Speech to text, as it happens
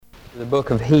The book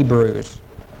of Hebrews.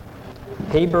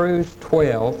 Hebrews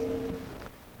 12.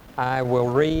 I will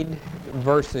read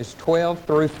verses 12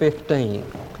 through 15.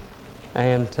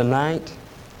 And tonight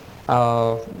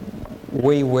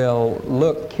we will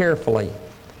look carefully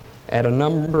at a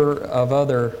number of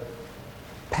other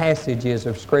passages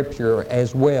of Scripture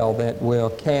as well that will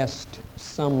cast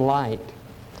some light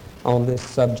on this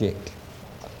subject.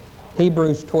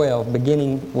 Hebrews 12,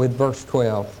 beginning with verse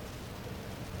 12.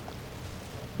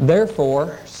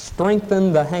 Therefore,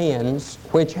 strengthen the hands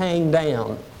which hang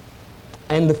down,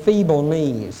 and the feeble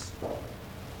knees,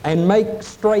 and make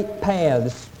straight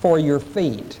paths for your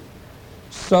feet,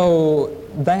 so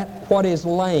that what is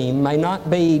lame may not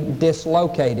be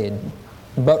dislocated,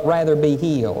 but rather be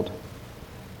healed.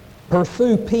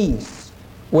 Pursue peace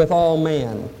with all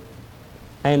men,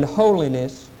 and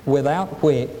holiness, without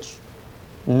which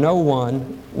no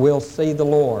one will see the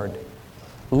Lord,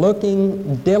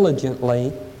 looking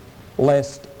diligently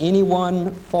lest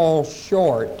anyone fall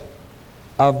short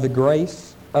of the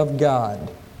grace of God,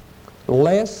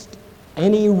 lest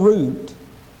any root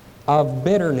of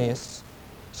bitterness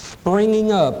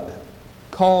springing up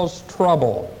cause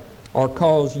trouble, or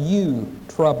cause you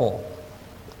trouble,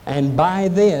 and by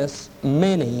this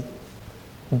many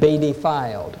be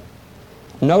defiled.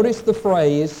 Notice the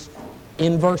phrase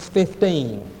in verse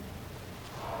 15,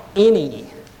 any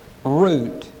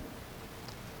root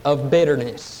of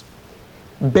bitterness.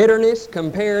 Bitterness,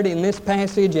 compared in this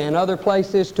passage and other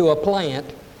places to a plant,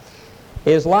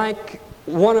 is like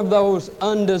one of those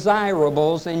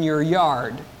undesirables in your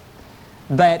yard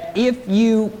that if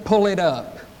you pull it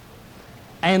up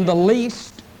and the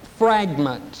least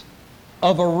fragment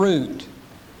of a root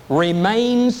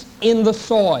remains in the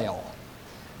soil,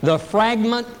 the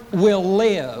fragment will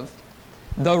live,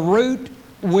 the root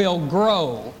will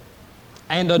grow,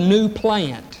 and a new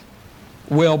plant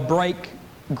will break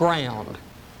ground.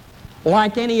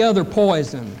 Like any other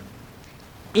poison,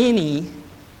 any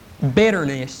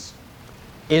bitterness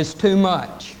is too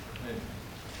much.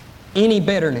 Any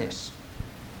bitterness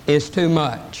is too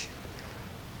much.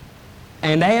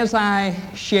 And as I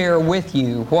share with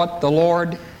you what the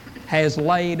Lord has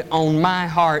laid on my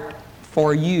heart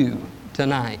for you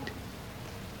tonight,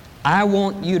 I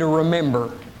want you to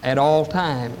remember at all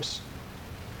times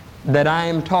that I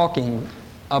am talking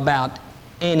about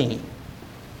any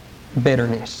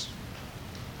bitterness.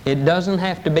 It doesn't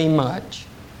have to be much.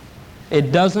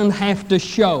 It doesn't have to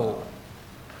show.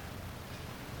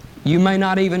 You may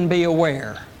not even be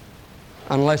aware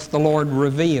unless the Lord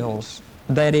reveals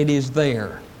that it is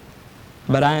there.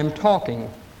 But I am talking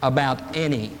about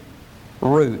any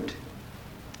root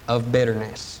of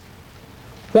bitterness.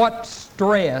 What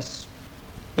stress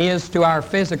is to our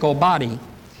physical body,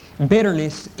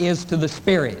 bitterness is to the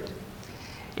spirit.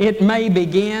 It may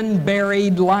begin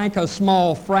buried like a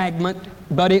small fragment,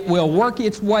 but it will work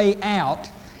its way out,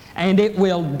 and it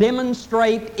will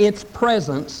demonstrate its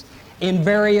presence in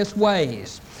various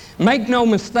ways. Make no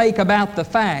mistake about the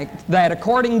fact that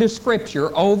according to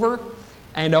Scripture, over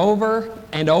and over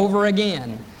and over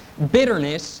again,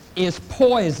 bitterness is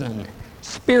poison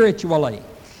spiritually.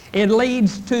 It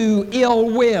leads to ill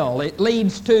will, it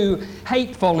leads to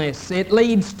hatefulness, it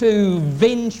leads to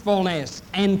vengefulness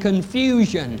and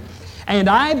confusion. And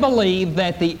I believe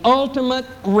that the ultimate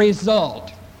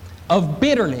result of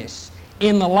bitterness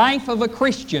in the life of a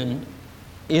Christian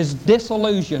is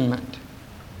disillusionment.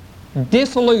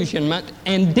 Disillusionment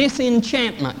and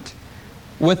disenchantment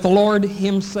with the Lord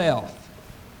Himself.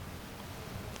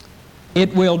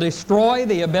 It will destroy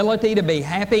the ability to be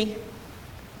happy,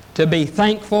 to be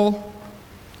thankful,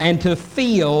 and to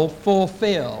feel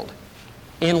fulfilled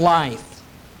in life.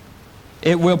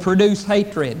 It will produce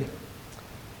hatred.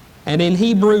 And in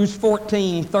Hebrews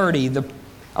 14:30,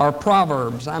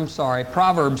 Proverbs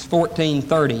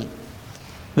 14:30,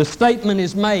 the statement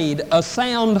is made, a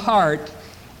sound heart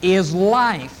is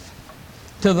life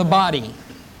to the body,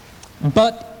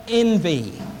 but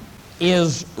envy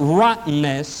is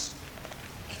rottenness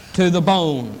to the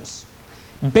bones.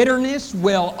 Bitterness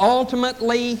will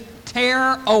ultimately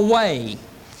tear away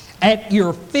at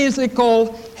your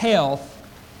physical health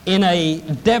in a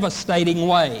devastating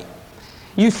way.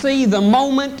 You see, the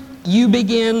moment you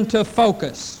begin to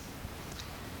focus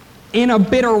in a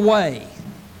bitter way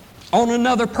on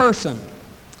another person,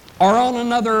 or on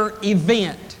another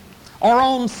event, or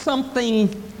on something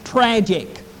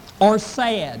tragic, or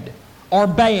sad, or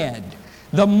bad,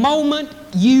 the moment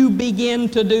you begin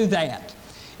to do that,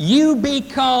 you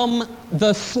become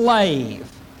the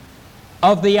slave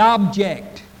of the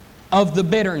object of the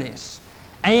bitterness.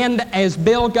 And as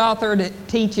Bill Gothard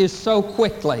teaches so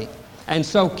quickly and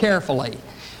so carefully,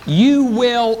 you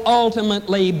will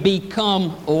ultimately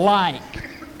become like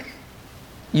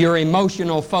your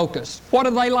emotional focus. What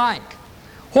are they like?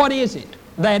 What is it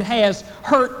that has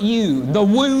hurt you? The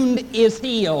wound is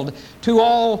healed to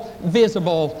all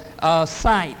visible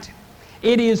sight.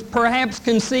 It is perhaps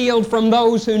concealed from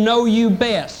those who know you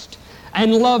best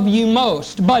and love you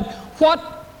most. But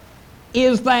what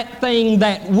is that thing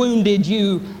that wounded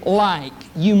you like?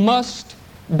 You must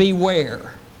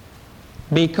beware,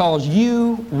 because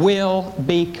you will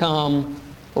become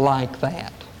like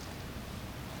that.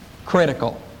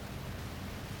 Critical,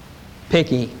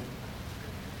 picky,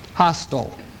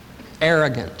 hostile,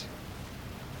 arrogant,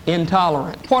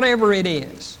 intolerant, whatever it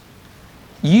is.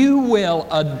 You will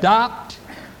adopt,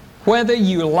 whether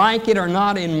you like it or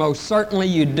not, and most certainly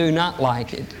you do not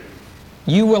like it,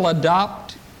 you will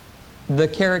adopt the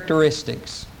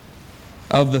characteristics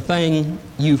of the thing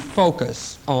you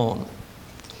focus on.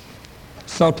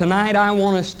 So tonight I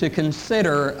want us to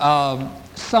consider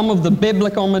some of the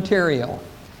biblical material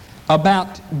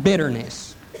about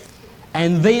bitterness.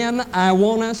 And then I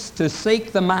want us to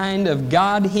seek the mind of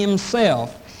God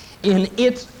Himself in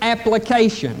its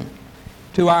application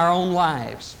to our own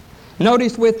lives.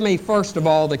 Notice with me, first of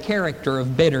all, the character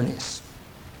of bitterness.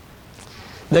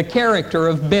 The character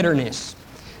of bitterness.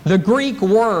 The Greek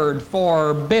word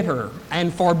for bitter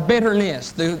and for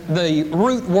bitterness, the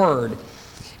root word,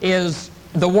 is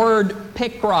the word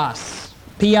pikros,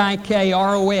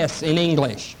 P-I-K-R-O-S in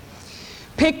English.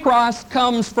 Pikros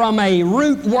comes from a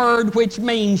root word which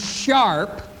means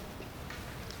sharp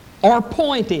or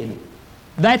pointed.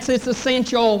 That's its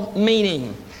essential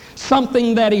meaning.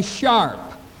 Something that is sharp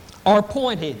or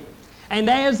pointed. And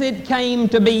as it came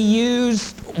to be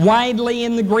used widely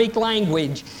in the Greek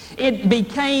language, it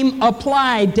became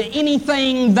applied to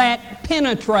anything that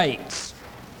penetrates,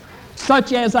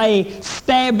 such as a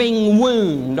stabbing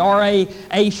wound or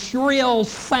a shrill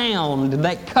sound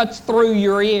that cuts through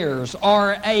your ears,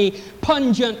 or a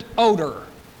pungent odor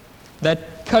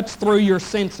that cuts through your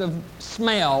sense of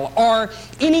smell, or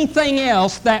anything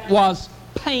else that was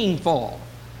painful.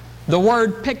 The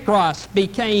word pikros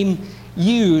became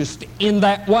used in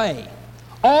that way.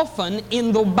 Often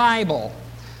in the Bible,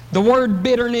 the word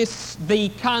bitterness, the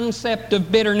concept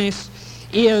of bitterness,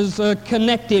 is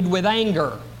connected with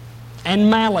anger and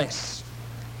malice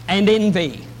and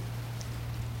envy.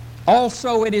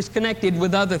 Also, it is connected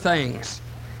with other things.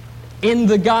 In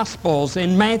the Gospels,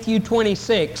 in Matthew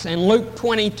 26 and Luke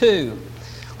 22,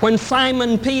 when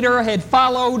Simon Peter had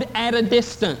followed at a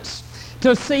distance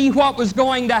to see what was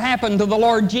going to happen to the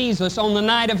Lord Jesus on the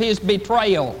night of His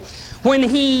betrayal, when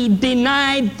he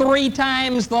denied 3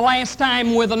 times the last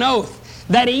time with an oath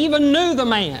that he even knew the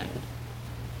man,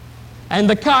 and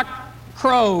the cock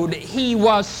crowed, he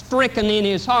was stricken in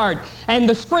his heart. And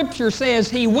the Scripture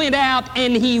says he went out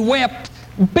and he wept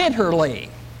bitterly.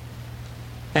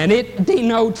 And it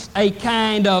denotes a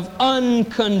kind of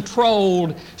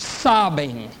uncontrolled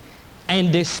sobbing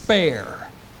and despair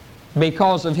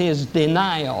because of his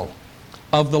denial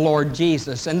of the Lord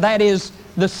Jesus. And that is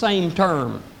the same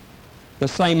term, the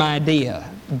same idea,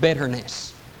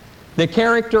 bitterness. The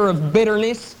character of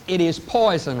bitterness, it is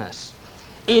poisonous.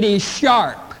 It is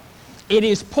sharp. It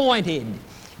is pointed.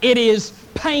 It is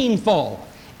painful.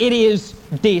 It is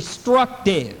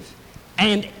destructive.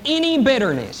 And any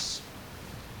bitterness,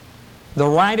 the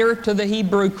writer to the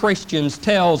Hebrew Christians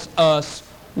tells us,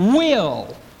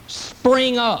 will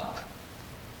spring up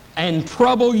and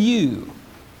trouble you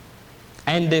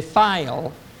and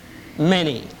defile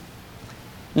many.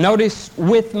 Notice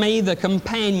with me the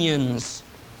companions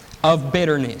of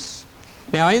bitterness.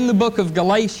 Now, in the book of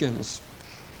Galatians,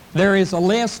 there is a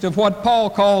list of what Paul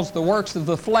calls the works of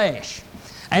the flesh.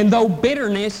 And though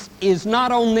bitterness is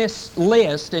not on this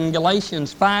list in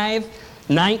Galatians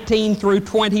 5:19 through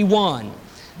 21,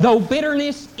 though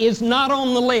bitterness is not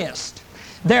on the list,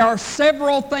 there are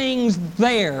several things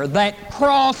there that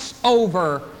cross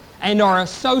over and are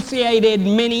associated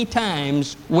many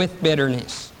times with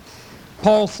bitterness.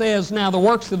 Paul says, now the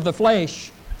works of the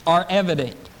flesh are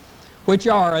evident, which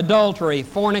are adultery,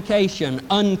 fornication,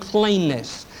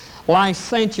 uncleanness,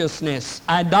 licentiousness,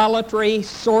 idolatry,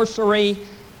 sorcery,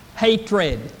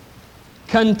 hatred,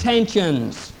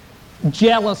 contentions,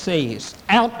 jealousies,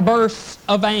 outbursts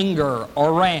of anger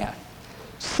or wrath,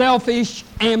 selfish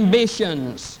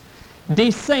ambitions,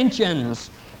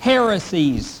 dissensions,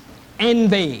 heresies,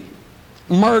 envy,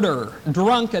 murder,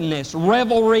 drunkenness,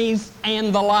 revelries,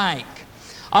 and the like,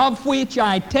 of which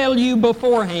I tell you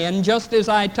beforehand, just as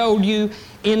I told you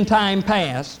in time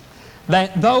past,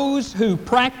 that those who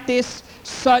practice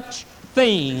such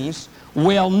things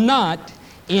will not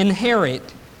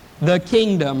inherit the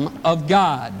kingdom of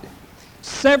God.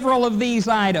 Several of these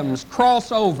items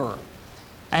cross over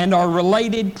and are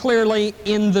related clearly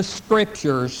in the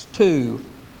Scriptures to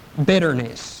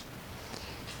bitterness.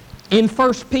 In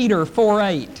 1 Peter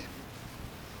 4:8,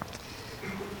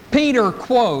 Peter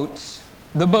quotes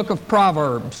the book of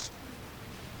Proverbs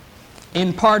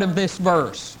in part of this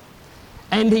verse.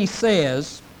 And he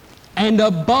says, "And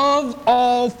above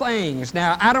all things."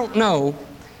 Now, I don't know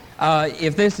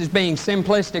if this is being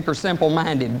simplistic or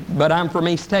simple-minded, but I'm from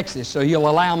East Texas, so you'll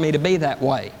allow me to be that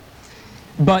way.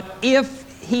 But if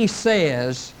he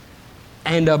says,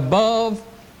 "and above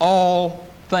all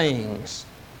things,"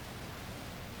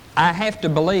 I have to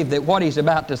believe that what he's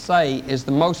about to say is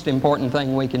the most important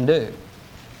thing we can do.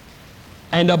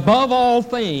 "And above all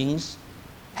things,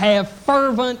 have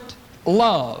fervent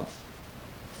love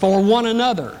for one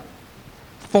another,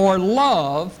 for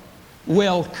love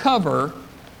will cover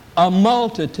a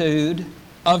multitude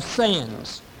of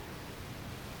sins."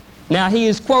 Now he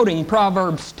is quoting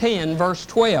Proverbs 10, verse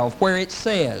 12, where it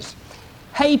says,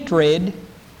 "Hatred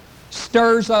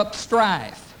stirs up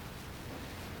strife."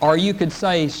 Or you could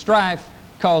say strife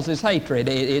causes hatred.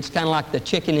 It's kind of like the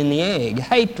chicken and the egg.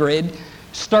 Hatred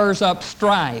stirs up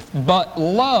strife, but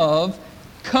love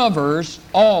covers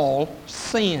all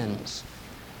sins.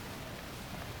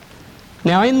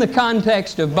 Now, in the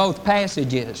context of both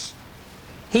passages,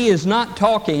 he is not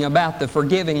talking about the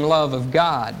forgiving love of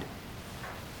God.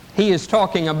 He is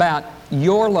talking about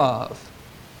your love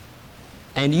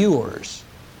and yours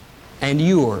and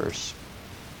yours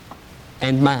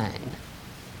and mine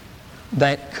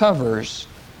that covers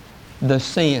the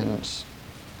sins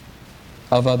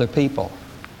of other people.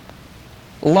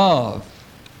 Love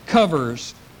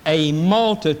covers a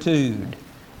multitude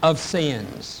of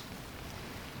sins.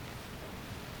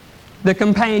 The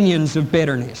companions of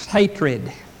bitterness,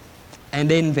 hatred,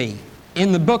 and envy.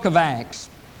 In the book of Acts,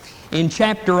 in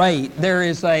chapter 8, there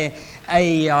is a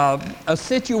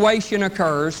situation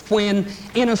occurs when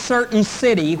in a certain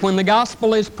city, when the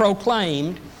gospel is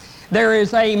proclaimed, there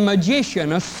is a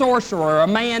magician, a sorcerer, a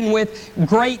man with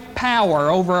great power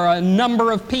over a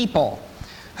number of people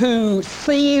who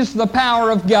sees the power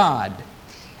of God.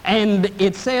 And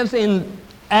it says in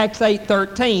Acts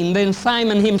 8:13, "Then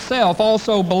Simon himself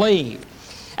also believed.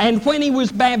 And when he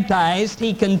was baptized,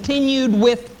 he continued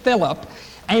with Philip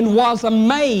and was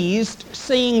amazed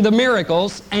seeing the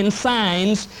miracles and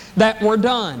signs that were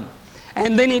done."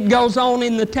 And then it goes on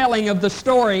in the telling of the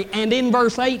story, and in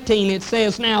verse 18 it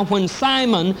says, "Now when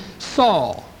Simon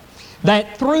saw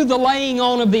that through the laying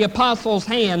on of the apostles'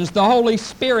 hands the Holy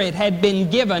Spirit had been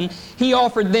given, he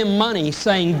offered them money,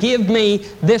 saying, 'Give me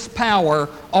this power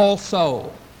also.'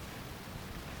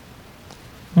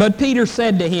 But Peter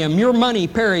said to him, 'Your money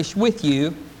perish with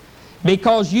you,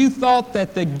 because you thought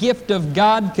that the gift of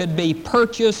God could be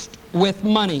purchased with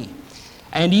money.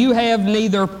 And you have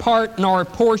neither part nor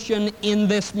portion in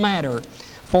this matter,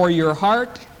 for your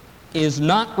heart is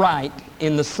not right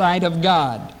in the sight of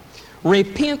God.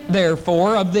 Repent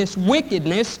therefore of this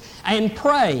wickedness, and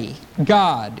pray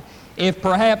God, if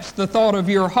perhaps the thought of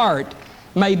your heart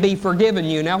may be forgiven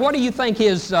you." Now, what do you think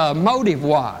his motive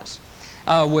was?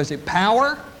 Was it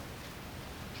power?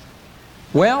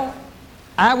 Well,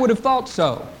 I would have thought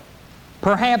so.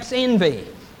 Perhaps envy.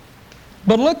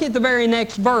 But look at the very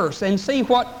next verse and see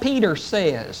what Peter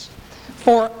says.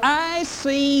 "For I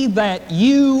see that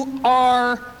you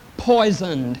are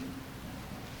poisoned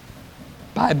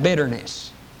by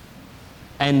bitterness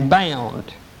and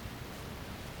bound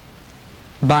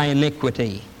by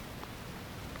iniquity."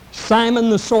 Simon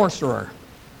the sorcerer,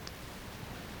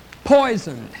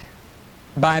 poisoned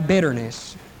by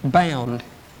bitterness, bound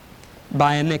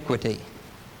by iniquity.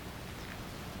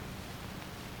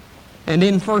 And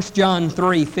in 1 John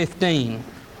 3:15,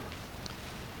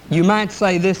 you might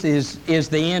say this is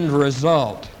the end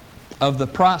result of the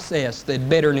process that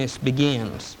bitterness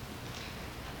begins.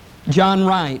 John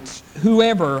writes,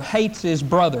 "Whoever hates his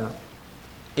brother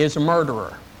is a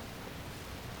murderer.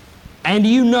 And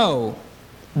you know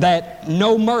that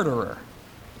no murderer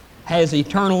has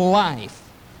eternal life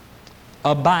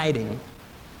abiding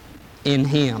in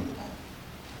him."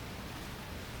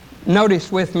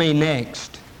 Notice with me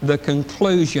next the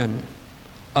conclusion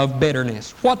of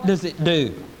bitterness. What does it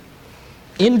do?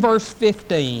 In verse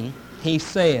 15, he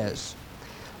says,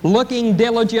 "Looking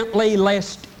diligently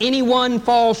lest anyone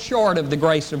fall short of the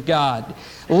grace of God,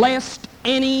 lest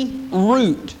any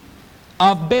root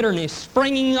of bitterness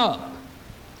springing up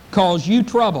cause you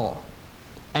trouble,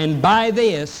 and by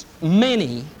this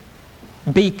many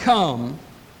become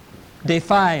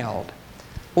defiled."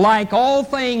 Like all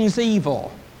things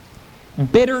evil,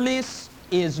 bitterness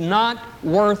is not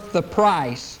worth the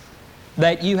price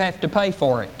that you have to pay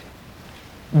for it.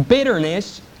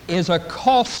 Bitterness is a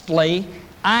costly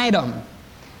item,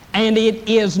 and it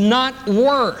is not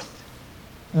worth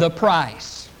the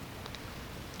price.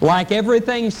 Like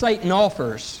everything Satan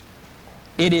offers,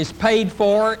 it is paid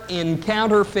for in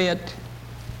counterfeit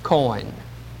coin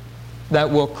that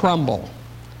will crumble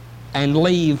and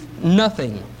leave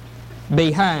nothing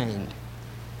behind.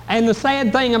 And the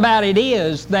sad thing about it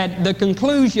is that the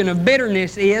conclusion of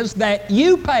bitterness is that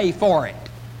you pay for it.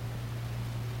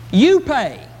 You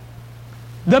pay.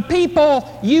 The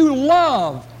people you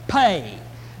love pay.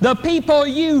 The people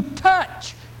you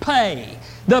touch pay.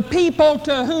 The people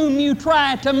to whom you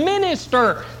try to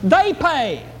minister, they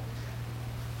pay.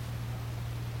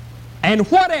 And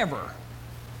whatever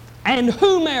and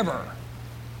whomever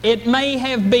it may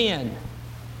have been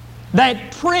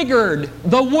that triggered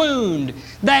the wound,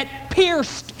 that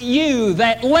pierced you,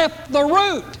 that left the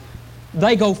root,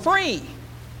 they go free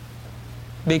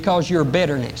because your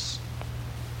bitterness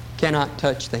cannot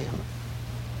touch them.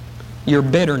 Your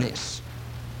bitterness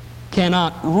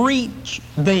cannot reach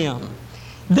them.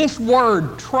 This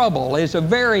word trouble is a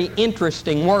very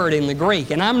interesting word in the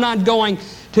Greek, and I'm not going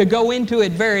to go into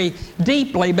it very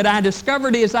deeply, but I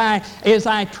discovered as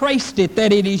I traced it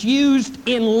that it is used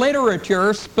in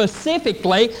literature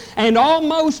specifically and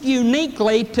almost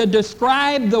uniquely to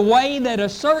describe the way that a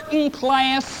certain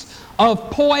class of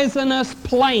poisonous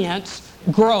plants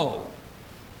grow.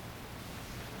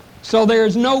 So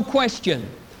there's no question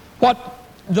what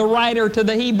the writer to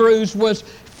the Hebrews was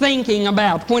thinking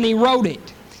about when he wrote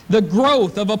it. The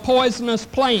growth of a poisonous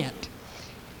plant.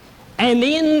 And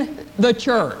in the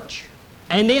church,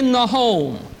 and in the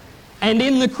home, and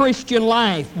in the Christian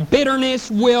life,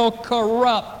 bitterness will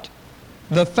corrupt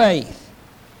the faith.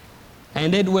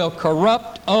 And it will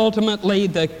corrupt ultimately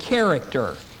the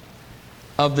character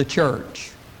of the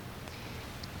church.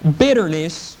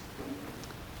 Bitterness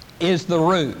is the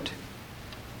root.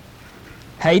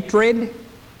 Hatred,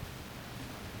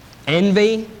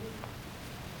 envy,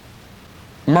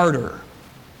 murder,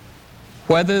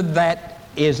 whether that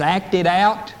is acted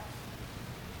out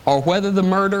or whether the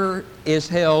murder is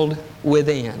held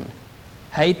within.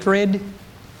 Hatred,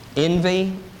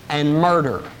 envy, and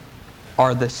murder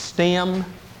are the stem,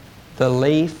 the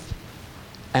leaf,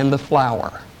 and the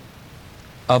flower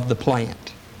of the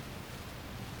plant.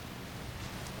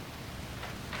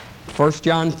 1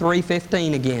 John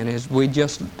 3:15 again, as we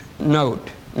just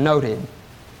noted,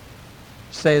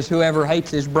 says, whoever hates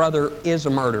his brother is a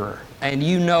murderer. And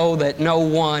you know that no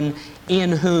one in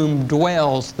whom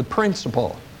dwells the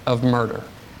principle of murder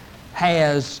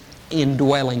has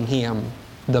indwelling him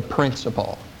the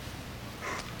principle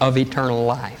of eternal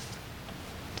life.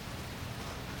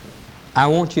 I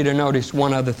want you to notice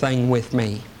one other thing with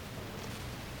me,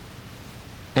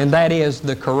 and that is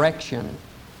the correction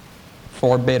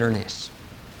for bitterness.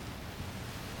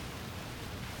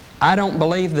 I don't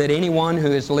believe that anyone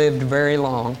who has lived very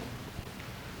long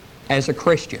as a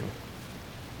Christian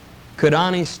could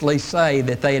honestly say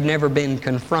that they had never been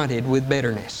confronted with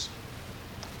bitterness.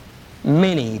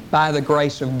 Many, by the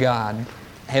grace of God,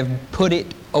 have put it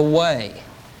away,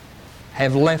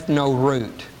 have left no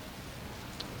root.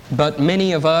 But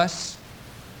many of us,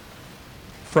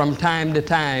 from time to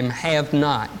time, have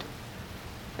not.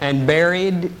 And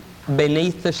buried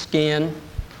beneath the skin,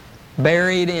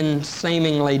 buried in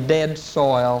seemingly dead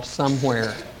soil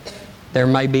somewhere, there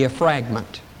may be a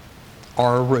fragment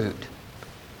or a root.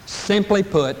 Simply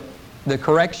put, the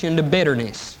correction to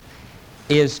bitterness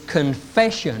is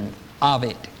confession of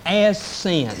it as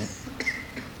sin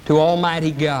to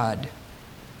Almighty God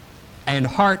and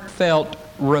heartfelt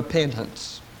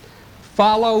repentance,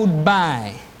 followed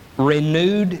by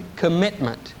renewed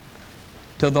commitment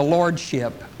to the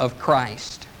Lordship of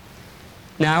Christ.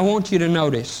 Now I want you to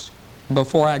notice,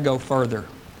 before I go further,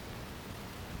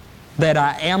 that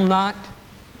I am not,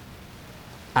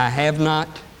 I have not,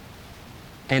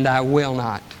 and I will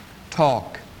not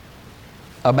talk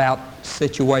about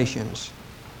situations.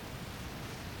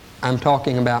 I'm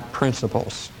talking about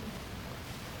principles.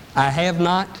 I have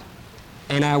not,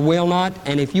 and I will not,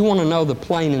 and if you want to know the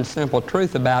plain and simple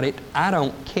truth about it, I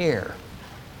don't care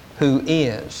who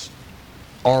is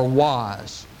or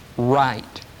was right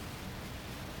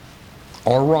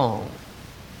or wrong,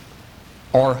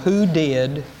 or who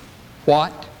did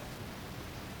what,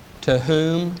 to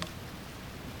whom,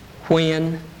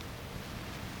 when,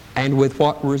 and with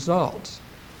what results.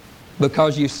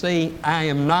 Because you see, I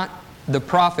am not the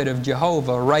prophet of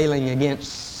Jehovah railing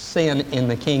against sin in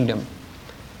the kingdom.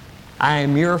 I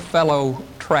am your fellow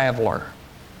traveler,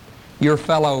 your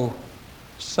fellow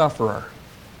sufferer,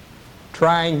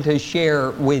 trying to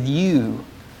share with you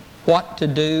what to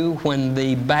do when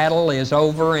the battle is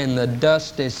over and the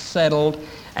dust is settled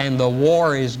and the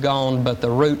war is gone, but the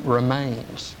root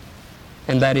remains.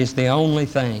 And that is the only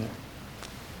thing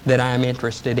that I'm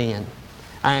interested in.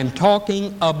 I'm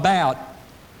talking about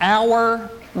our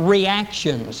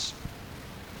reactions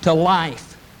to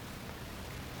life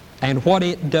and what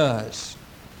it does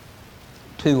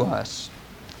to us.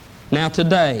 Now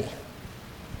today,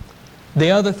 the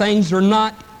other things are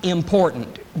not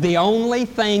important. The only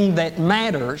thing that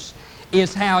matters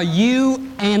is how you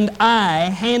and I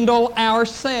handle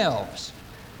ourselves,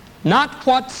 not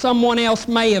what someone else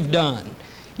may have done.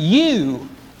 You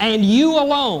and you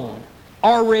alone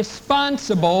are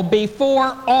responsible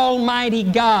before Almighty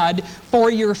God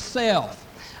for yourself.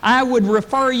 I would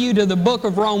refer you to the book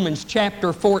of Romans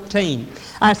chapter 14.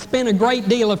 I spent a great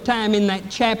deal of time in that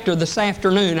chapter this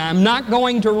afternoon. I'm not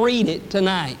going to read it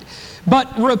tonight.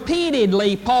 But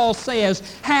repeatedly Paul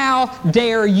says, how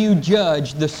dare you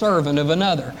judge the servant of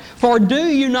another? For do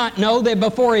you not know that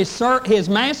before his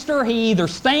master he either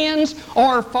stands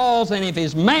or falls, and if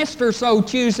his master so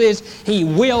chooses, he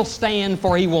will stand,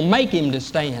 for he will make him to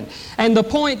stand. And the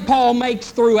point Paul makes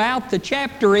throughout the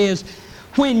chapter is,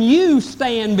 when you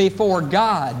stand before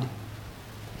God,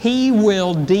 He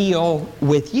will deal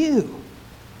with you,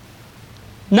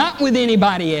 not with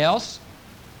anybody else.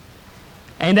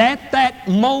 And at that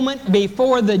moment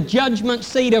before the judgment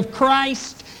seat of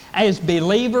Christ, as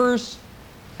believers,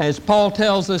 as Paul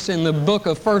tells us in the book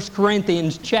of 1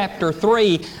 Corinthians chapter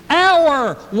 3,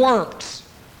 our works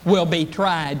will be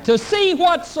tried to see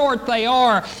what sort they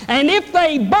are. And if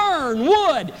they burn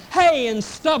wood, hay, and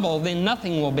stubble, then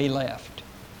nothing will be left.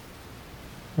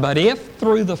 But if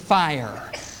through the fire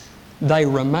they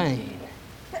remain,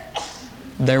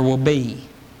 there will be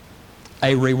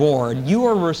a reward. You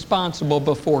are responsible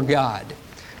before God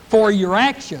for your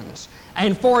actions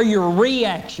and for your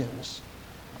reactions.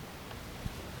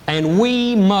 And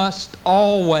we must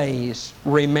always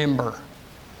remember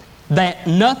that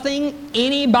nothing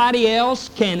anybody else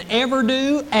can ever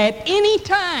do at any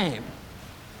time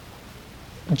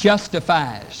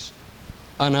justifies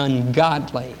an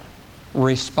ungodly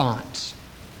response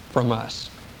from us.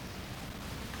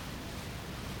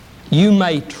 You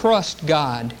may trust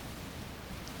God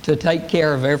to take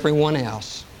care of everyone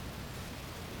else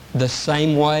the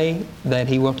same way that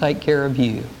He will take care of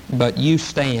you, but you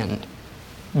stand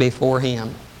before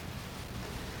Him.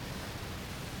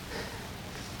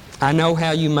 I know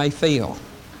how you may feel.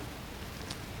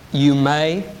 You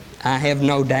may, I have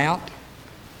no doubt,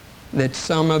 that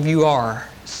some of you are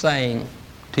saying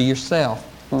to yourself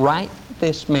right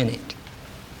this minute,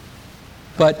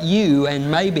 but you, and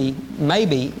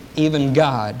maybe even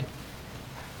God,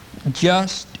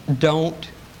 just don't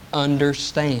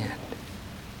understand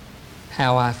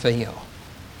how I feel.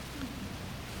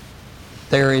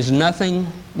 There is nothing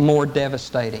more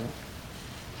devastating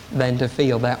than to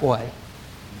feel that way,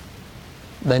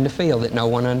 than to feel that no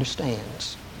one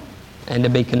understands, and to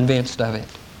be convinced of it.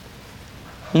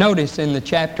 Notice in the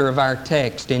chapter of our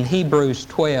text, in Hebrews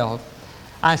 12,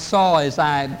 I saw, as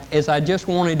I just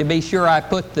wanted to be sure I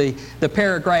put the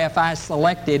paragraph I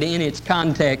selected in its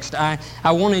context, I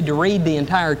wanted to read the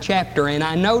entire chapter, and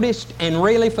I noticed, and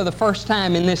really for the first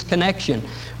time in this connection,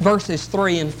 verses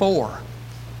 3 and 4.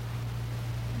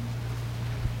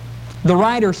 The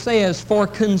writer says, "For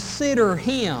consider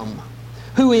him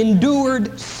who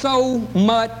endured so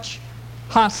much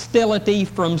hostility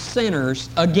from sinners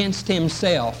against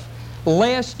himself,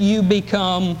 lest you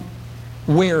become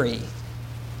weary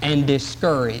and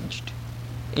discouraged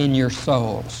in your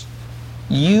souls.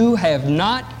 You have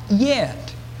not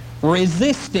yet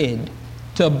resisted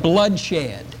to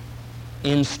bloodshed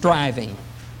in striving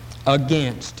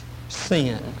against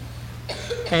sin."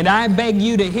 And I beg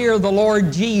you to hear the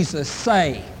Lord Jesus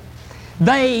say,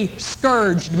 "They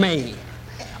scourged me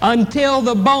until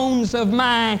the bones of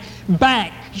my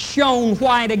back shone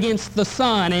white against the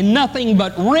sun, and nothing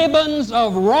but ribbons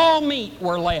of raw meat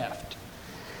were left.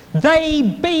 They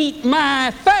beat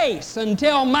my face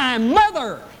until my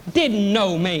mother didn't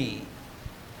know me.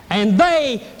 And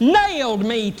they nailed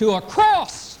me to a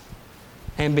cross.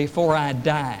 And before I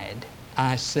died,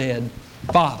 I said,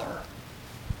 Father,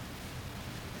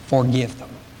 forgive them."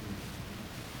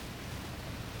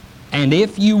 And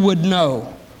if you would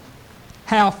know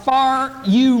how far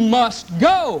you must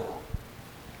go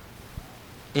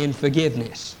in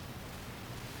forgiveness,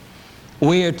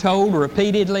 we are told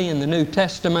repeatedly in the New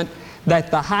Testament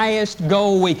that the highest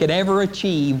goal we could ever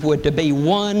achieve would to be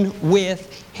one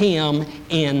with Him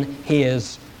in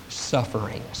His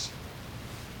sufferings.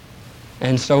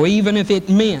 And so even if it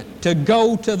meant to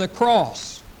go to the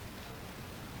cross,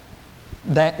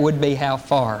 that would be how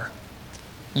far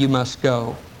you must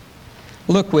go.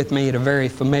 Look with me at a very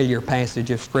familiar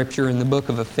passage of Scripture in the book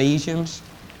of Ephesians.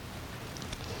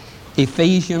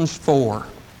 Ephesians 4.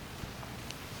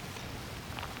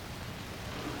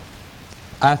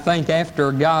 I think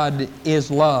after God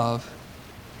is love,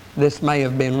 this may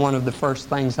have been one of the first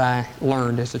things I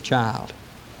learned as a child.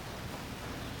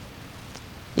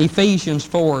 Ephesians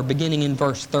 4, beginning in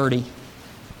verse 30.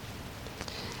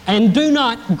 And do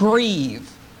not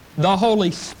grieve the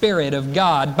Holy Spirit of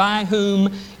God, by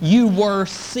whom you were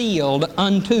sealed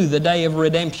unto the day of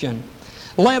redemption.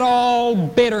 Let all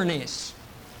bitterness,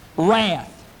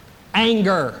 wrath,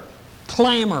 anger,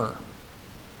 clamor,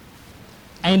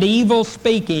 and evil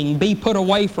speaking be put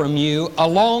away from you,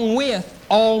 along with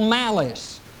all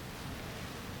malice.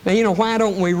 Now, why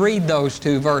don't we read those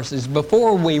two verses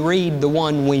before we read the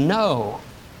one we know?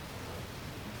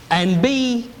 And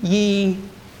be ye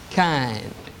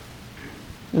kind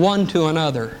one to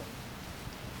another,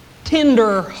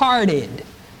 tender-hearted,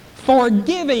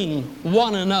 forgiving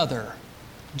one another,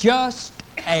 just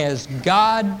as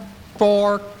God,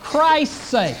 for Christ's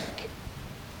sake,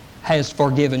 has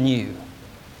forgiven you.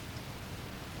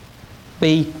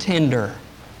 Be tender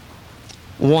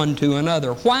one to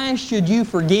another. Why should you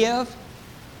forgive?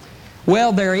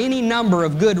 Well, there are any number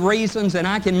of good reasons, and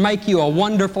I can make you a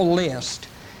wonderful list.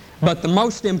 But the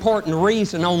most important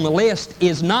reason on the list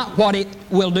is not what it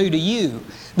will do to you.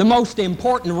 The most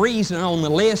important reason on the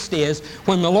list is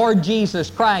when the Lord Jesus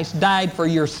Christ died for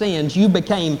your sins, you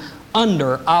became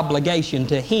under obligation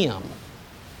to Him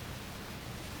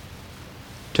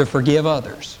to forgive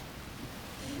others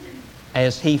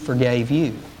as He forgave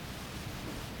you.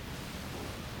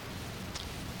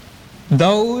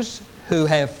 Those who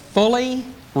have fully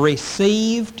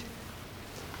received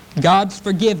God's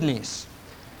forgiveness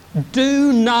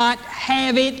do not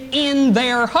have it in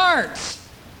their hearts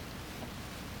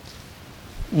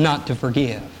not to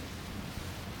forgive.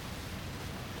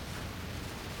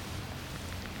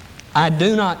 I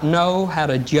do not know how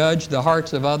to judge the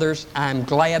hearts of others. I'm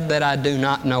glad that I do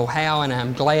not know how, and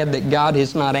I'm glad that God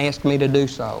has not asked me to do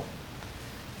so.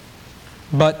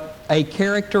 But a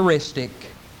characteristic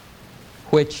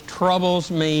which troubles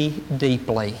me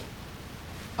deeply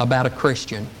about a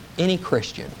Christian, any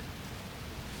Christian,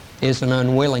 is an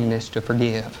unwillingness to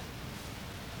forgive.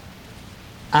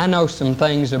 I know some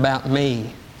things about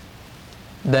me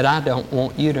that I don't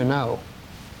want you to know.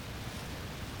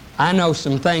 I know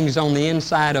some things on the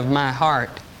inside of my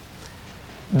heart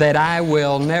that I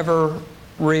will never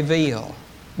reveal,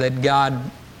 that God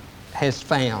has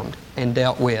found and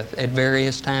dealt with at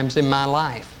various times in my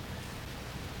life.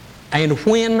 And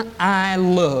when I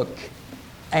look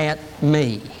at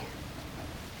me,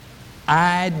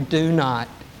 I do not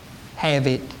have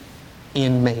it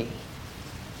in me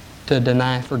to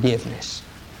deny forgiveness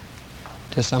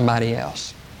to somebody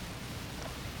else.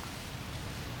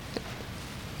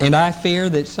 And I fear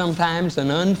that sometimes an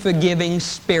unforgiving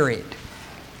spirit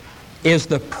is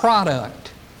the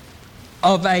product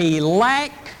of a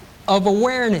lack of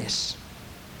awareness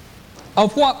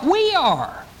of what we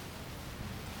are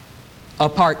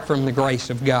apart from the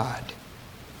grace of God.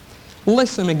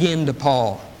 Listen again to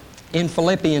Paul in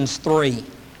Philippians 3.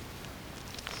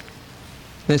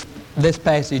 This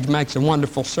passage makes a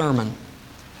wonderful sermon,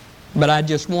 but I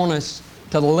just want us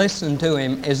to listen to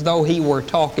him as though he were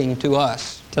talking to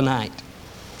us tonight.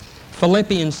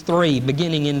 Philippians 3,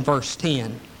 beginning in verse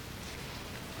 10.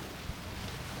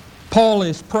 Paul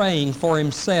is praying for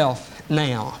himself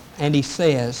now, and he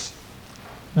says,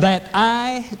 that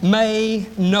I may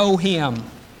know Him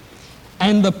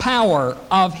and the power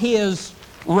of His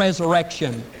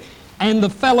resurrection and the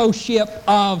fellowship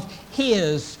of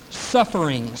His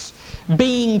sufferings,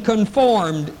 being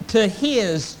conformed to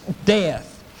His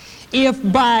death, if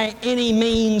by any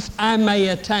means I may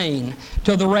attain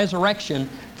to the resurrection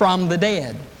from the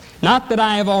dead. Not that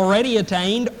I have already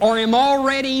attained or am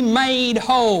already made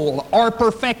whole or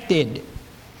perfected,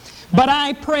 but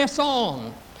I press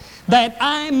on, that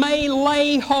I may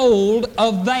lay hold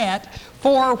of that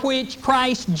for which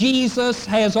Christ Jesus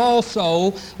has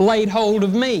also laid hold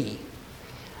of me.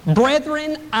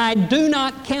 Brethren, I do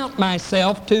not count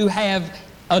myself to have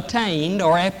attained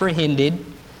or apprehended,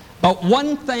 but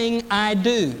one thing I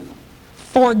do,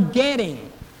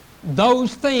 forgetting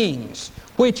those things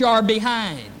which are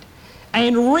behind,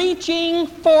 and reaching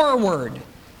forward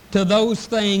to those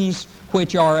things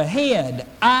which are ahead,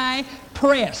 I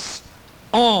press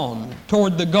on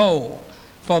toward the goal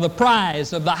for the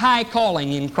prize of the high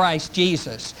calling in Christ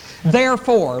Jesus.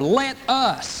 Therefore, let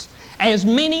us, as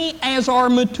many as are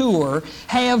mature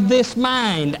have this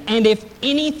mind. And if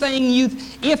in anything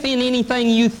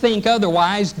you think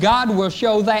otherwise, God will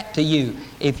show that to you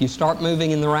if you start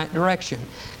moving in the right direction.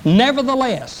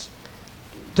 Nevertheless,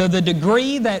 to the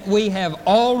degree that we have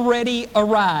already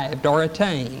arrived or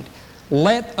attained,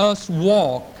 let us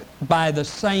walk by the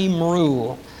same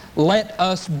rule. Let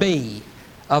us be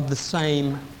of the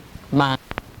same mind.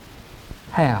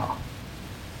 How?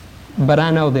 But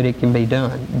I know that it can be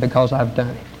done because I've done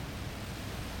it.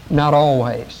 Not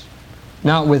always.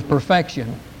 Not with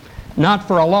perfection. Not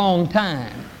for a long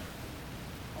time.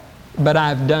 But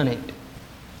I've done it.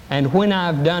 And when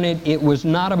I've done it, it was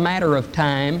not a matter of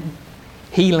time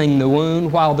healing the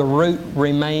wound while the root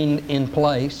remained in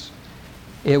place.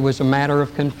 It was a matter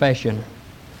of confession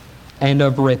and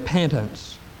of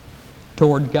repentance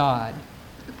toward God.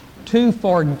 To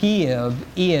forgive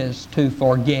is to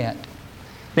forget.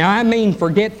 Now, I mean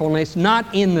forgetfulness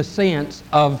not in the sense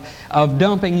of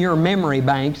dumping your memory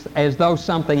banks as though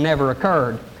something never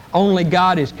occurred. Only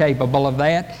God is capable of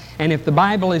that. And if the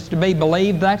Bible is to be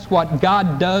believed, that's what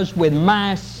God does with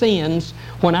my sins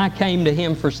when I came to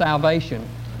Him for salvation.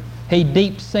 He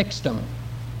deep-sixed them.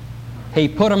 He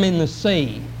put them in the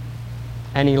sea,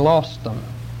 and He lost them.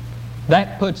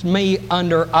 That puts me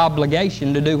under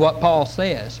obligation to do what Paul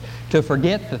says, to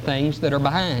forget the things that are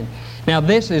behind. Now,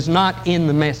 this is not in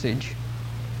the message.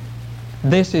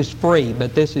 This is free,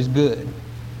 but this is good.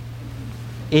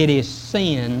 It is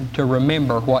sin to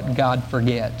remember what God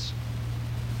forgets.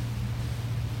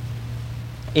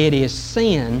 It is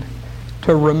sin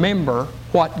to remember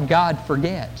what God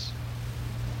forgets.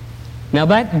 Now,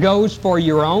 that goes for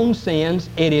your own sins.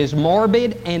 It is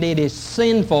morbid and it is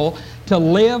sinful to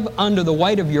live under the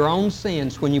weight of your own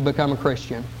sins when you become a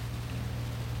Christian.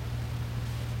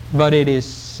 But it is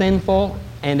sinful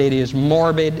and it is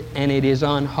morbid and it is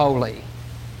unholy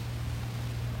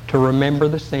to remember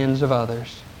the sins of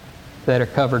others that are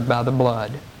covered by the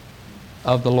blood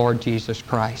of the Lord Jesus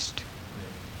Christ.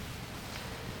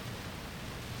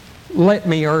 Let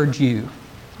me urge you,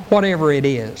 whatever it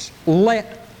is,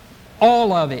 let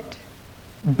all of it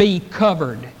be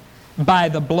covered by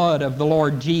the blood of the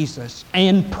Lord Jesus,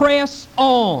 and press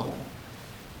on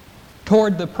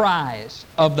toward the prize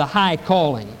of the high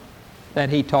calling that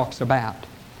He talks about.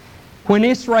 When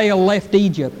Israel left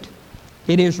Egypt,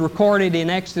 it is recorded in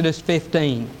Exodus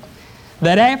 15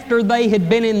 that after they had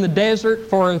been in the desert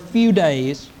for a few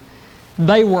days,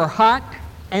 they were hot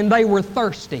and they were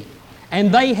thirsty,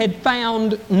 and they had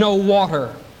found no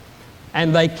water.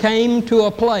 And they came to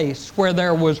a place where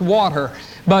there was water.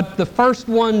 But the first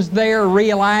ones there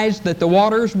realized that the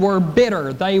waters were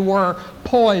bitter. They were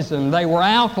poison. They were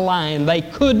alkaline. They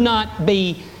could not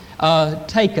be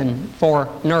taken for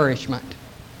nourishment.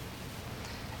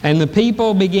 And the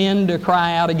people began to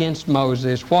cry out against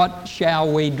Moses, "What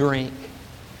shall we drink?"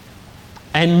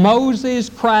 And Moses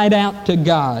cried out to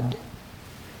God.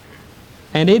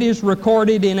 And it is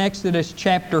recorded in Exodus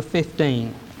chapter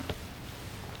 15.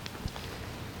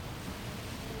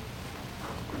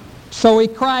 So he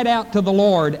cried out to the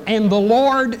Lord, and the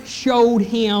Lord showed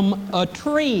him a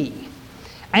tree.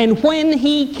 And when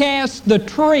he cast the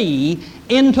tree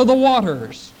into the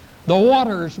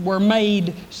waters were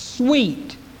made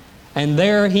sweet. And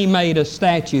there he made a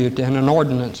statute and an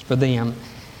ordinance for them.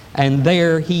 And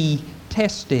there he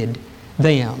tested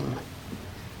them.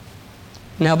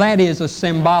 Now that is a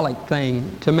symbolic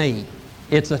thing to me.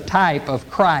 It's a type of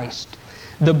Christ.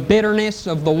 The bitterness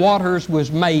of the waters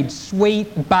was made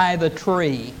sweet by the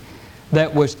tree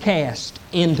that was cast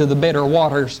into the bitter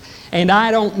waters. And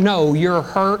I don't know your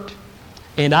hurt,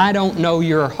 and I don't know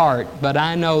your heart, but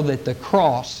I know that the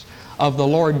cross of the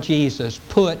Lord Jesus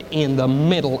put in the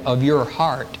middle of your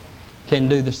heart can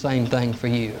do the same thing for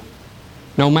you.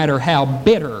 No matter how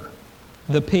bitter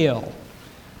the pill,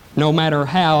 no matter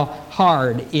how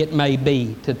hard it may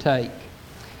be to take.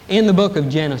 In the book of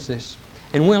Genesis,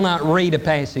 and we'll not read a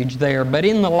passage there, but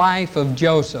in the life of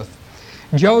Joseph,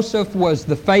 Joseph was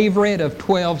the favorite of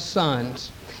 12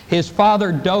 sons. His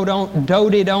father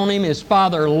doted on him. His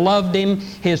father loved him.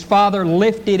 His father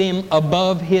lifted him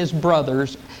above his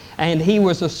brothers, and he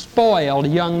was a spoiled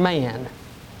young man,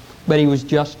 but he was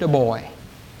just a boy.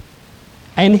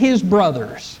 And his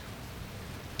brothers,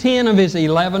 10 of his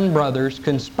 11 brothers,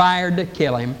 conspired to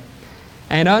kill him.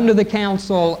 And under the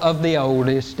counsel of the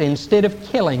oldest, instead of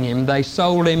killing him, they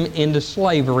sold him into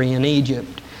slavery in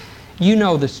Egypt. You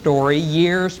know the story.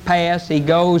 Years pass. He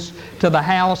goes to the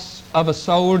house of a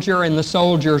soldier, and the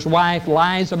soldier's wife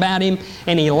lies about him,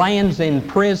 and he lands in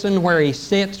prison where he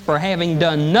sits for having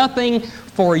done nothing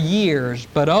for years.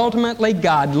 But ultimately,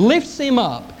 God lifts him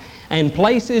up and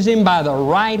places him by the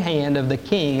right hand of the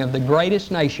king of the greatest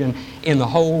nation in the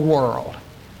whole world.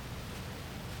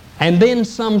 And then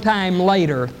sometime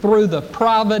later, through the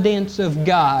providence of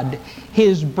God,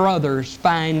 his brothers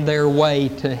find their way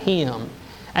to him.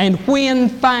 And when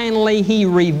finally he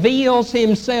reveals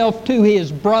himself to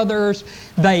his brothers,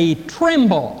 they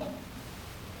tremble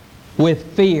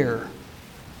with fear.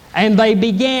 And they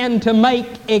began to make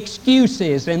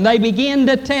excuses, and they began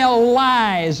to tell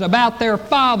lies about their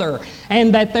father,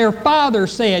 and that their father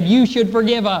said, "You should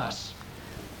forgive us."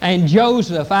 And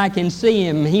Joseph, I can see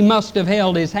him, he must have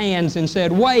held his hands and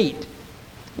said, wait,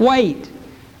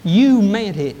 you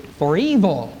meant it for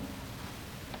evil,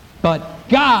 but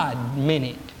God meant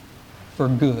it for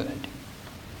good,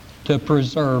 to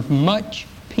preserve much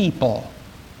people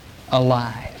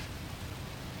alive.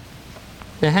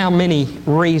 Now, how many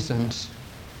reasons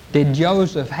did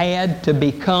Joseph had to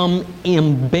become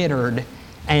embittered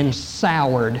and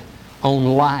soured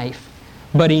on life?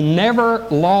 But he never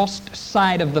lost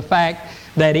sight of the fact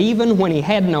that even when he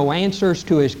had no answers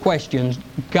to his questions,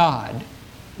 God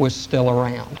was still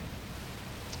around.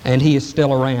 And He is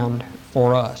still around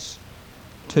for us,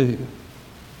 too.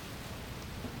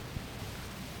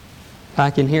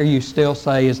 I can hear you still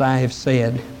say, as I have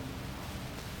said,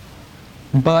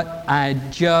 but I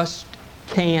just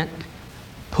can't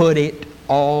put it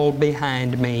all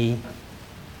behind me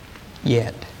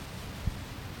yet.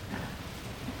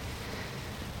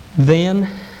 Then,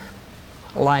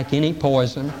 like any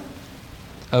poison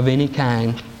of any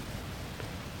kind,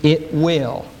 it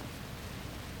will,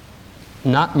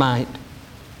 not might,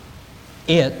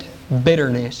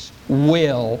 bitterness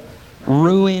will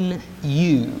ruin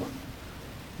you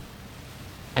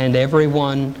and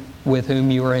everyone with whom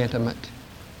you are intimate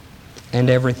and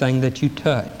everything that you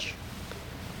touch.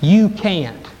 You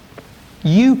cannot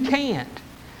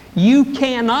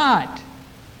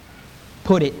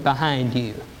put it behind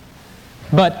you.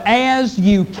 But as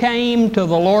you came to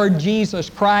the Lord Jesus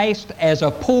Christ as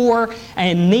a poor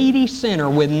and needy sinner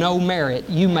with no merit,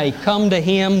 you may come to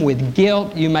Him with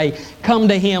guilt, you may come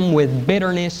to Him with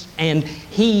bitterness, and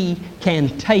He can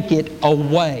take it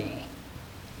away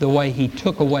the way He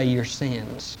took away your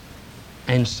sins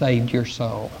and saved your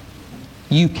soul.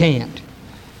 You can't,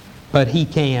 but He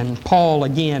can. Paul,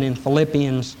 again in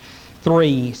Philippians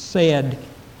 3, said,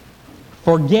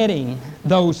 "Forgetting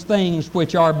those things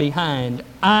which are behind,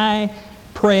 I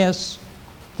press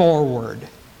forward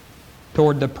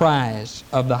toward the prize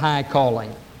of the high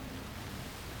calling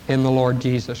in the Lord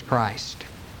Jesus Christ."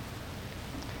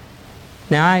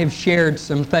 Now, I have shared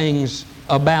some things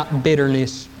about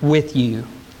bitterness with you,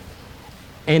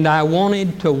 and I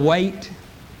wanted to wait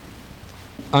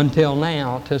until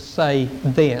now to say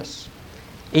this.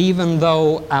 Even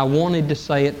though I wanted to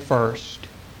say it first,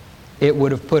 it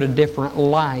would have put a different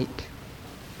light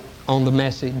on the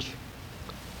message.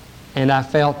 And I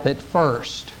felt that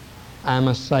first I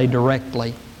must say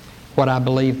directly what I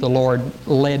believe the Lord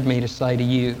led me to say to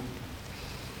you.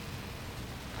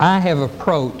 I have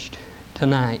approached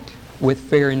tonight with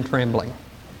fear and trembling.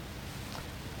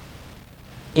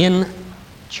 In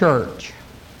church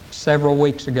several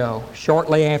weeks ago,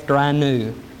 shortly after I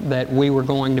knew that we were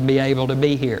going to be able to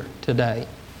be here today,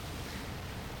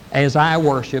 as I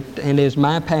worshiped and as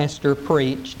my pastor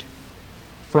preached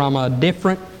from a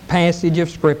different passage of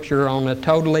Scripture on a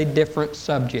totally different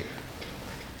subject,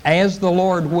 as the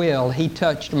Lord will, He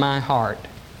touched my heart.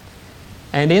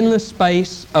 And in the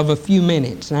space of a few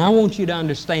minutes, and I want you to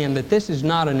understand that this is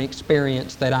not an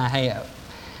experience that I have.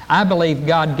 I believe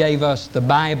God gave us the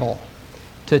Bible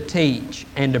to teach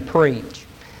and to preach,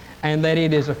 and that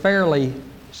it is a fairly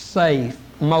safe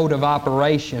mode of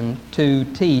operation to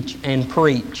teach and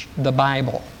preach the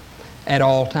Bible at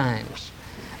all times.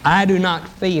 I do not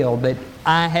feel that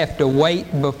I have to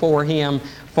wait before Him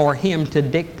for Him to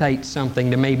dictate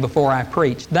something to me before I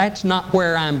preach. That's not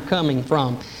where I'm coming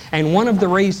from. And one of the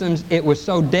reasons it was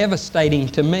so devastating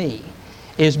to me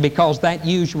is because that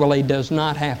usually does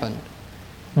not happen.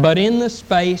 But in the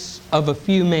space of a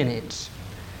few minutes,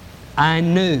 I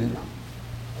knew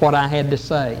what I had to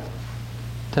say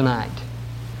tonight.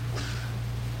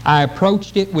 I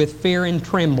approached it with fear and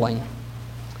trembling.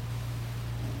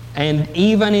 And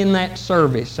even in that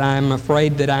service, I'm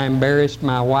afraid that I embarrassed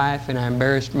my wife and I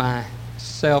embarrassed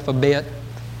myself a bit,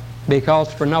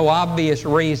 because for no obvious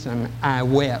reason I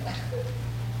wept.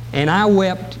 And I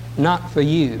wept not for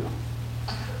you,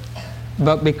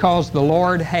 but because the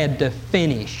Lord had to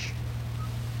finish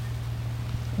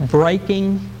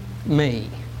breaking me.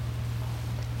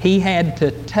 He had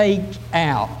to take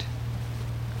out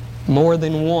more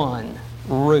than one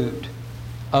root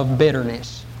of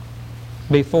bitterness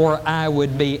before I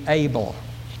would be able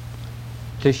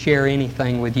to share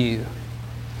anything with you.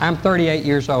 I'm 38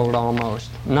 years old almost.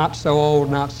 Not so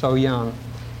old, not so young.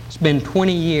 It's been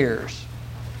 20 years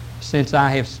since I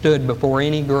have stood before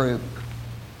any group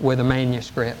with a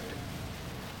manuscript.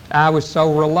 I was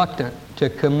so reluctant to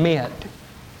commit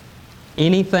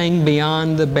anything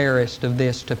beyond the barest of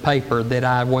this to paper that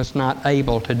I was not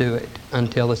able to do it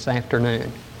until this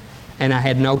afternoon. And I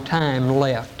had no time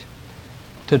left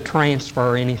to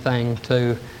transfer anything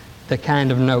to the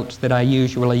kind of notes that I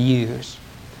usually use.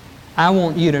 I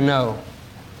want you to know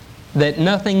that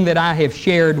nothing that I have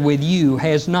shared with you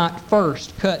has not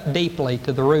first cut deeply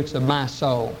to the roots of my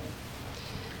soul.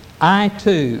 I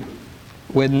too,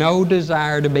 with no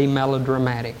desire to be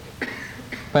melodramatic,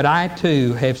 but I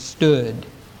too have stood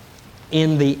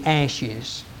in the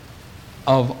ashes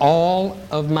of all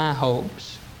of my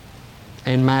hopes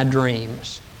and my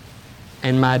dreams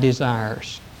and my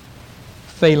desires,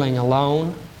 feeling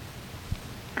alone,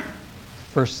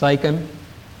 forsaken,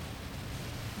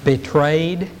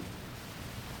 betrayed,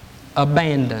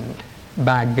 abandoned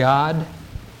by God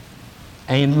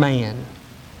and man.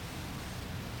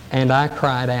 And I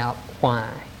cried out, why?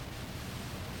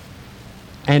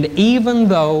 And even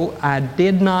though I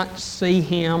did not see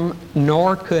Him,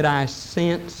 nor could I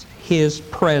sense His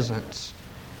presence,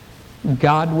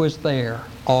 God was there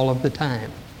all of the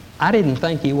time. I didn't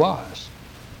think He was.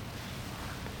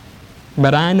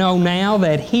 But I know now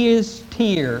that His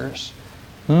tears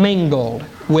mingled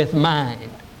with mine,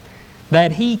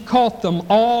 that He caught them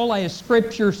all, as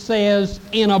Scripture says,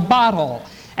 in a bottle,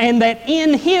 and that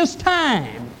in His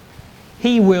time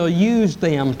He will use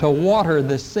them to water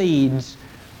the seeds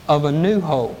of a new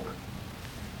hope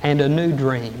and a new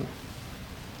dream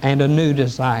and a new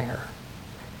desire.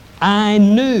 I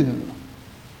knew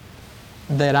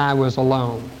that I was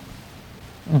alone,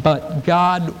 but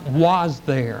God was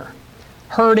there,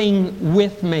 hurting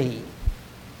with me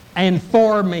and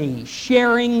for me,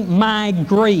 sharing my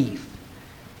grief.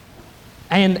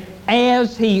 And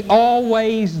as He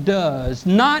always does,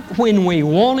 not when we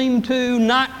want Him to,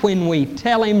 not when we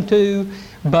tell Him to,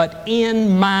 but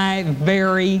in my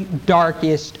very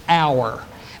darkest hour,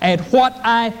 at what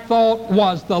I thought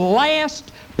was the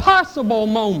last possible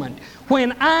moment,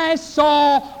 when I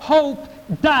saw hope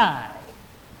die,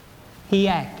 He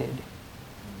acted.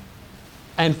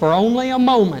 And for only a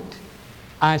moment,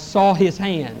 I saw His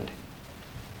hand,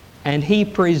 and He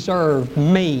preserved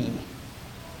me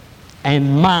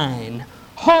and mine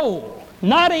whole,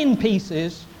 not in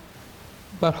pieces,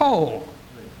 but whole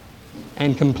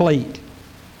and complete.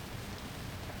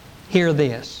 Hear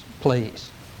this,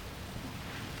 please.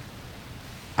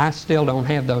 I still don't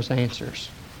have those answers.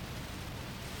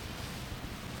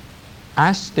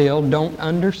 I still don't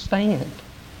understand.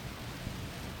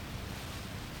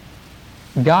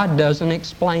 God doesn't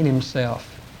explain Himself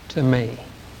to me,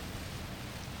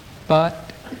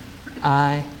 but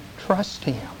I trust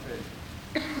Him.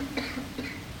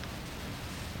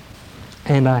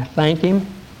 And I thank Him,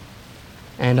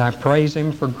 and I praise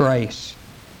Him for grace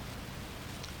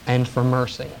and for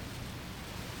mercy.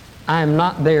 I am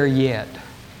not there yet,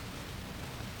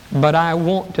 but I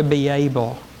want to be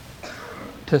able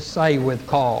to say with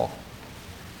Paul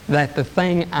that the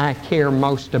thing I care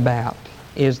most about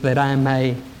is that I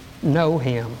may know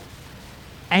Him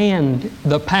and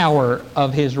the power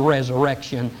of His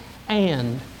resurrection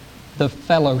and the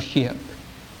fellowship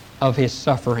of His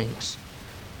sufferings.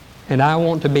 And I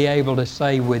want to be able to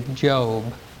say with Job,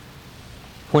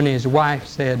 when his wife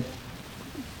said,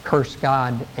 curse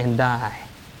God and die,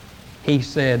 he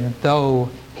said, though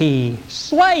He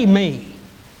slay me,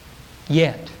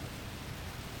 yet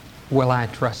will I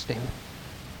trust Him.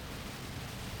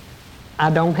 I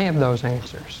don't have those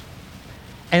answers.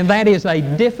 And that is a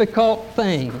difficult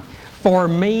thing for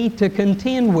me to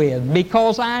contend with,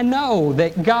 because I know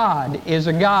that God is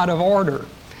a God of order.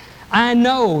 I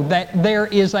know that there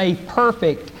is a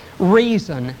perfect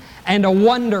reason and a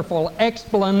wonderful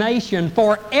explanation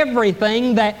for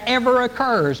everything that ever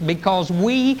occurs, because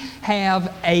we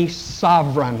have a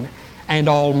sovereign and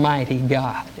almighty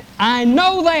God. I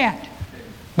know that,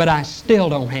 but I still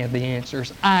don't have the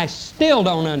answers. I still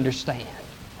don't understand.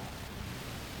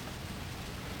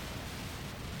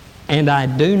 And I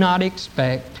do not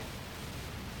expect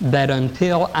that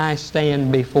until I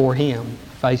stand before Him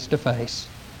face to face,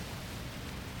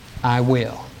 I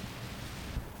will.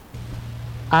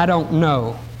 I don't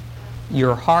know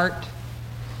your heart.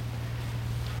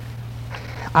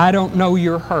 I don't know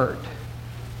your hurt.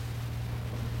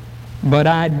 But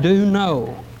I do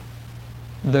know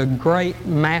the great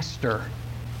Master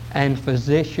and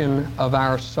Physician of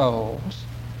our souls.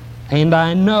 And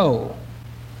I know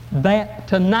that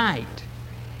tonight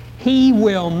He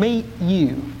will meet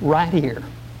you right here.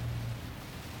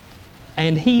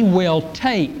 And He will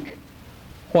take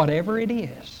whatever it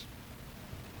is,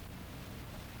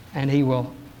 and He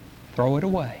will throw it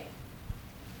away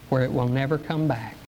where it will never come back.